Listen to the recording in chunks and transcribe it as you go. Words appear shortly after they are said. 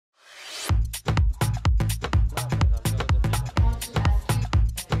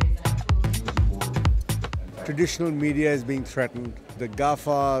traditional media is being threatened. The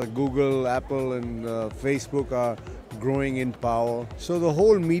GAFA, Google, Apple and Facebook are growing in power. So the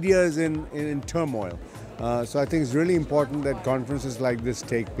whole media is in turmoil. So I think it's really important that conferences like this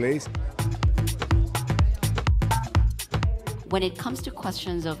take place. When it comes to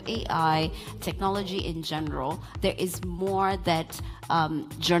questions of AI, technology in general, there is more that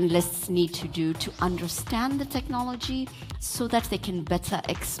journalists need to do to understand the technology so that they can better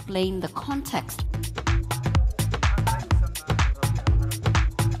explain the context.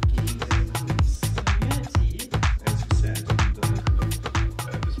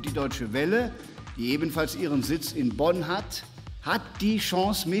 Die Deutsche Welle, die ebenfalls ihren Sitz in Bonn hat die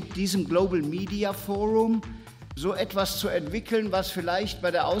Chance, mit diesem Global Media Forum so etwas zu entwickeln, was vielleicht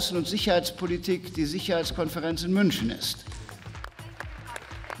bei der Außen- und Sicherheitspolitik die Sicherheitskonferenz in München ist.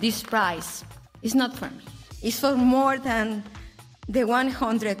 This prize is not for me. It's for more than the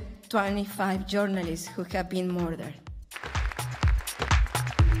 125 journalists who have been murdered.